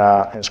in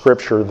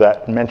Scripture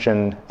that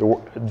mention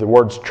the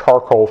words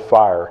charcoal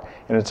fire,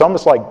 and it's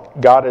almost like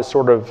God is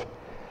sort of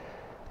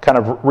kind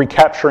of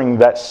recapturing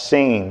that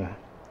scene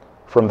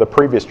from the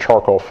previous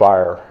charcoal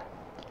fire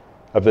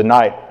of the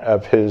night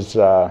of his,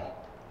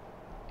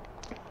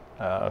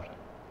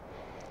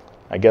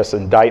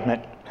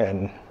 indictment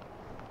and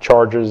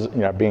charges,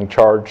 being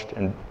charged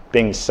and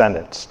being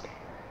sentenced.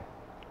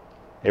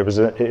 It was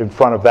in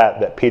front of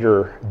that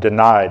Peter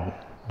denied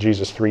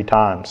Jesus 3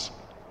 times.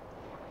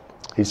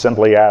 He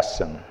simply asks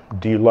him,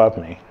 "Do you love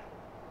me?"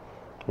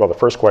 Well, the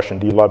first question,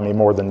 do you love me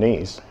more than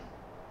these?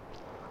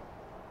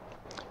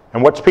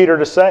 And what's Peter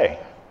to say?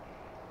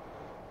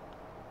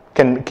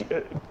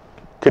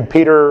 Could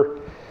Peter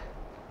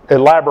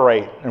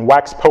elaborate and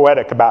wax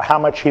poetic about how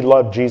much he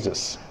loved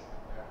Jesus?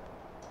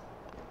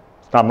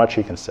 There's not much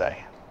he can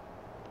say.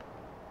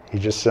 He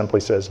just simply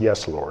says,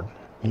 yes, Lord,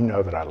 you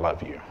know that I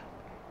love you.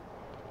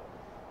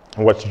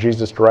 And what's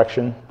Jesus'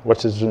 direction?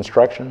 What's his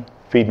instruction?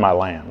 Feed my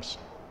lambs,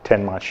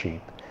 tend my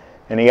sheep.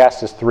 And he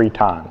asks us 3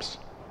 times.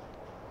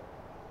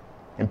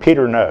 And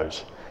Peter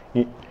knows.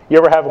 You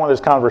ever have one of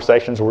those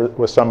conversations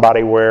with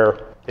somebody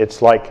where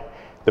it's like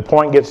the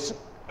point gets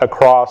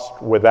across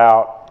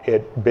without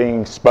it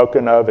being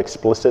spoken of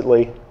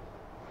explicitly?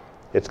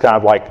 It's kind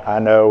of like, I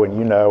know and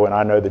you know and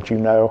I know that you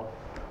know.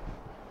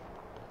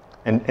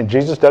 And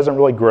Jesus doesn't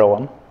really grill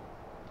him.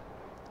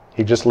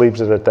 He just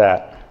leaves it at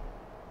that.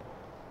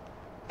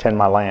 Tend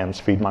my lambs,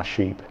 feed my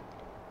sheep.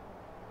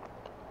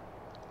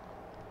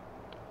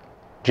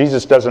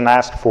 Jesus doesn't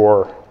ask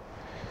for,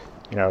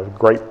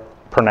 great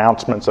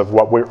pronouncements of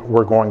what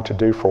we're going to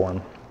do for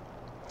him.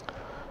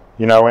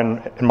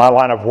 In my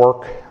line of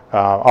work,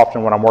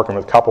 often when I'm working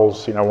with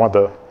couples,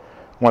 one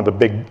of the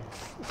big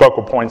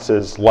focal points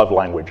is love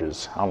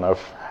languages. I don't know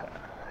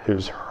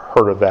who's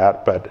heard of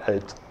that, but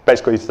it's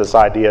this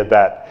idea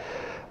that,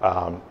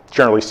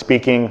 generally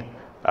speaking,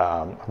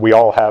 we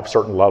all have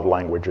certain love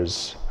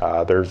languages.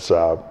 There's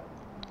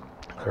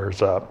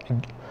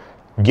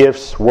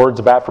gifts, words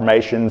of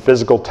affirmation,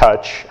 physical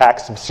touch,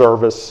 acts of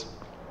service,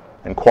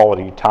 and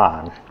quality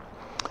time.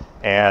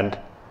 And,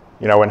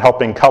 in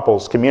helping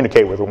couples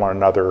communicate with one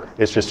another,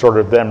 it's just sort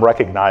of them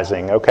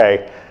recognizing,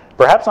 okay,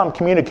 perhaps I'm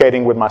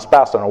communicating with my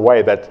spouse in a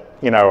way that,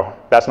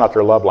 that's not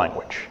their love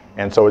language.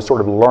 And so it's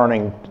sort of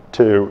learning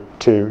to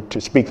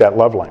speak that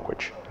love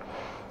language.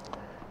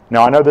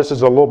 Now, I know this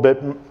is a little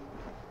bit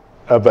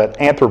of an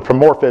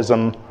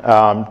anthropomorphism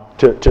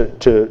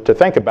to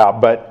think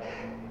about, but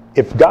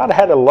if God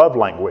had a love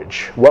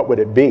language, what would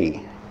it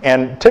be?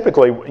 And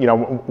typically,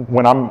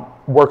 when I'm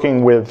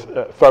working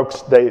with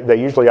folks, they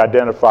usually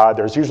identify,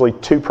 there's usually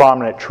 2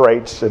 prominent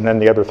traits, and then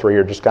the other 3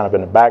 are just kind of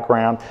in the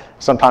background.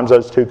 Sometimes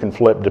those 2 can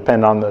flip,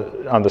 depend on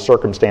the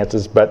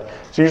circumstances, but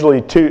it's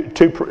usually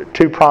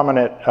two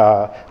prominent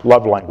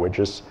love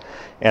languages.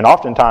 And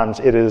oftentimes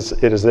it is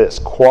this: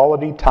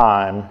 quality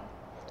time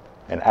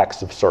and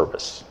acts of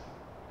service.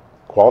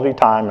 Quality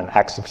time and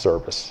acts of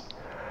service.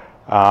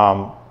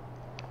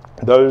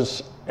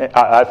 Those,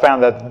 I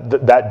found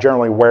that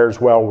generally wears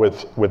well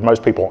with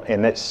most people,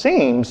 and it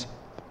seems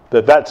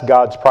that that's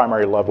God's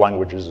primary love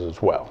languages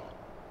as well.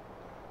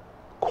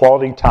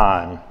 Quality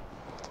time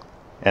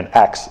and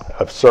acts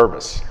of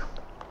service.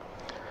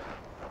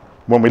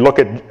 When we look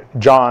at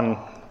John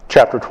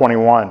chapter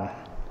 21,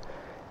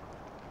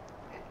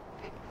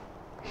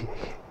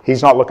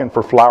 he's not looking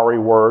for flowery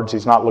words.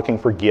 He's not looking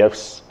for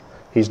gifts.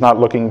 He's not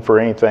looking for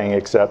anything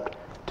except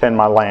tend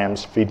my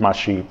lambs, feed my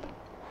sheep.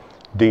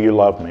 Do you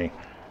love me?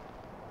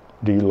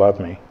 Do you love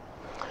me?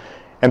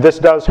 And this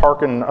does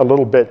hearken a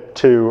little bit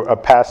to a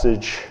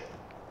passage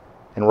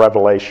in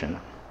Revelation.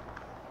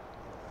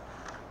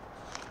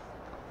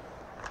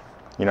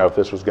 If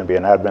this was going to be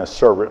an Adventist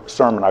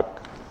sermon, I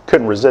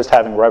couldn't resist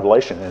having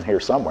Revelation in here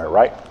somewhere,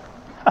 right?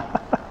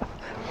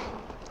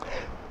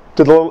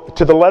 To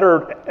the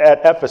letter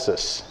at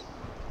Ephesus.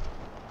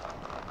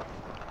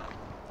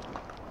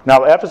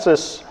 Now,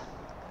 Ephesus,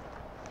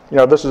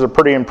 this is a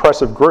pretty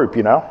impressive group,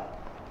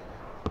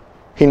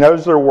 He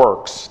knows their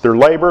works, their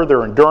labor,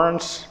 their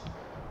endurance.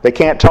 They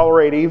can't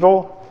tolerate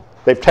evil.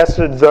 They've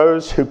tested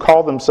those who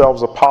call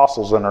themselves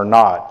apostles and are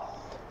not,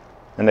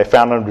 and they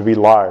found them to be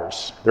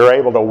liars. They're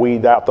able to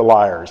weed out the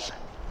liars.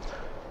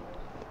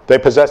 They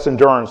possess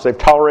endurance. They've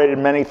tolerated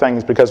many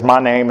things because of my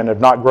name and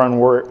have not grown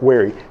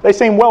weary. They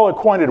seem well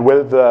acquainted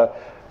with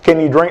can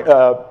you drink?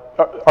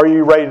 Are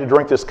you ready to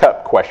drink this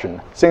cup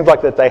question? Seems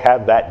like that they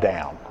have that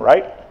down,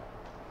 right?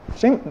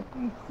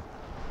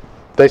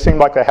 They seem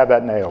like they have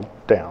that nailed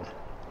down.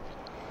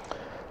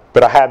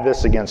 But I have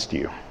this against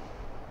you.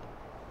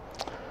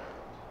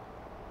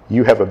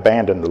 You have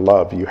abandoned the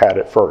love you had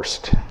at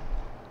first.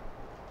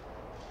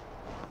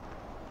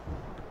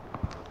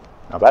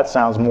 Now that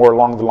sounds more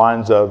along the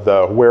lines of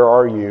the where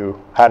are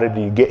you, how did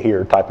you get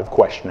here type of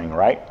questioning,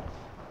 right?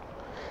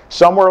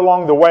 Somewhere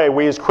along the way,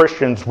 we as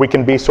Christians, we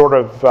can be sort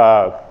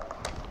of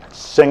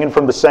singing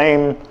from the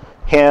same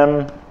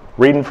hymn,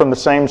 reading from the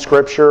same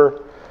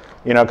scripture,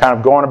 kind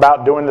of going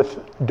about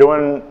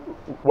doing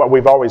what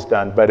we've always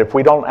done. But if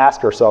we don't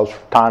ask ourselves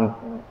from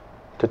time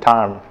to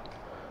time,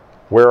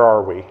 where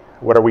are we?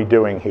 What are we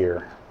doing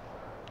here?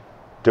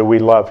 Do we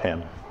love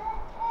him?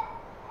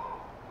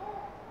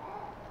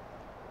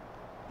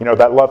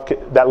 That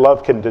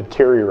love can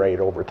deteriorate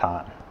over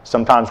time.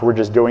 Sometimes we're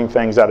just doing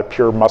things out of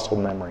pure muscle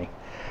memory.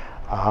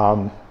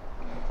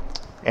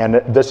 And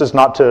this is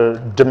not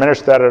to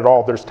diminish that at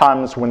all. There's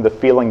times when the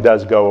feeling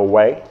does go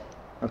away,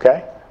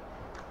 okay?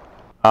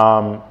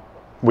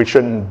 We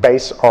shouldn't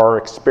base our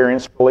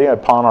experience fully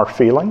upon our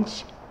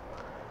feelings.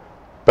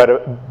 But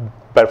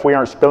if we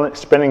aren't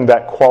spending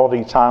that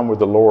quality time with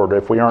the Lord,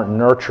 if we aren't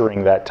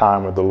nurturing that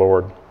time with the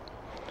Lord,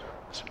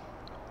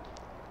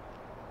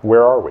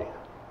 where are we?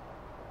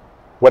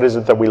 What is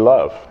it that we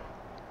love?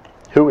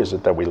 Who is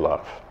it that we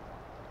love?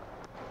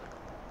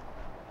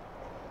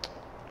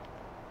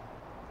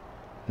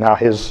 Now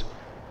his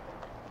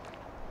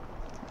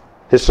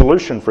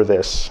solution for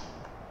this,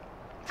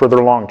 further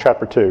along,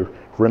 chapter 2,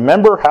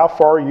 remember how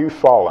far you've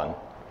fallen.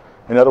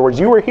 In other words,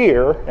 you were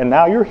here, and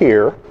now you're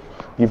here.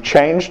 You've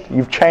changed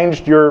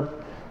your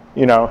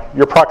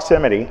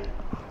proximity.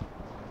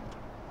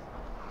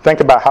 Think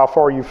about how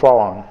far you've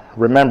fallen.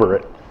 Remember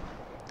it.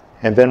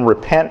 And then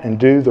repent and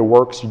do the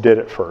works you did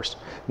at first.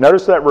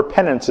 Notice that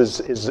repentance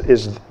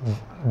is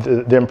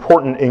the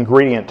important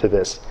ingredient to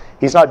this.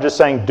 He's not just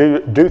saying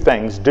do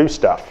things, do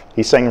stuff.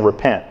 He's saying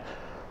repent.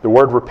 The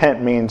word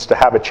repent means to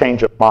have a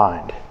change of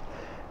mind.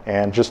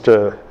 And just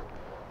to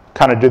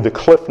kind of do the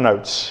cliff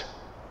notes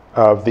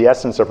of the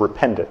essence of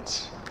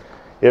repentance.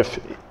 If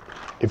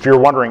you're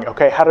wondering,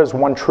 okay, how does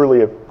one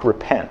truly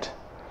repent?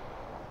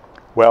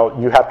 Well,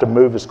 you have to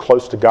move as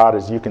close to God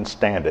as you can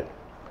stand it.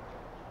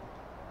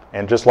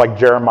 And just like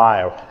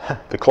Jeremiah,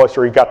 the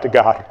closer he got to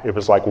God, it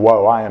was like,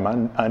 whoa, I am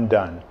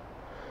undone.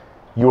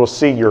 You will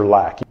see your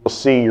lack. You will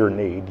see your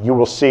need. You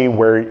will see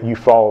where you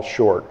fall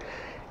short.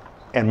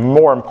 And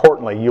more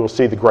importantly, you will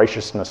see the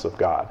graciousness of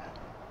God.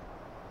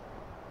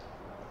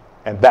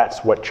 And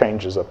that's what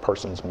changes a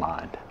person's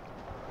mind.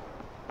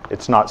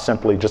 It's not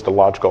simply just a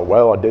logical,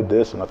 well, I did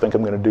this and I think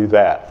I'm going to do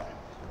that.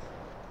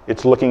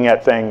 It's looking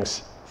at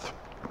things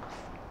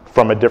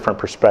from a different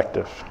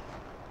perspective.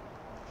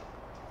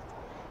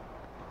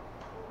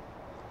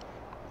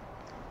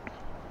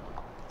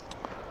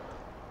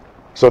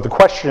 So the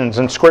questions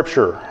in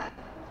Scripture,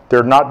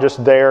 they're not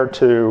just there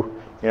to,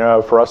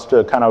 for us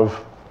to kind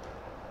of,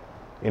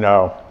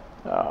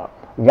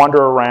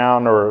 wander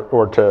around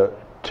or to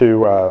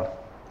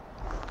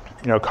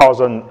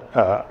cause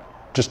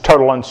just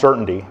total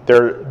uncertainty.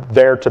 They're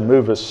there to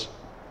move us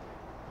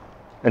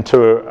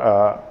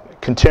into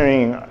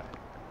continuing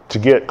to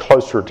get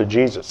closer to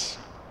Jesus.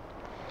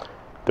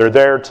 They're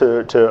there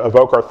to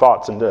evoke our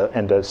thoughts and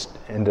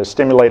to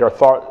stimulate our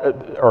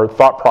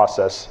thought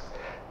process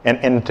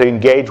and to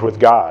engage with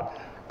God,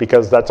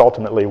 because that's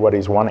ultimately what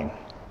He's wanting.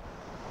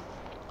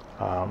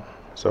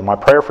 So my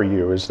prayer for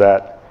you is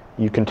that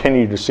you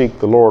continue to seek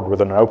the Lord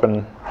with an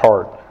open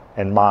heart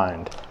and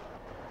mind,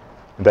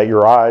 and that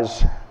your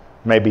eyes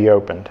may be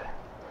opened.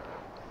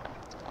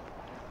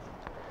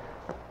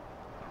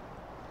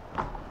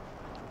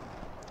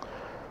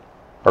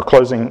 Our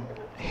closing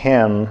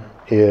hymn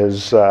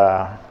is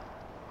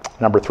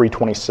number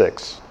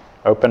 326,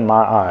 Open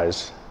My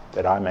Eyes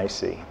That I May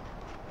See.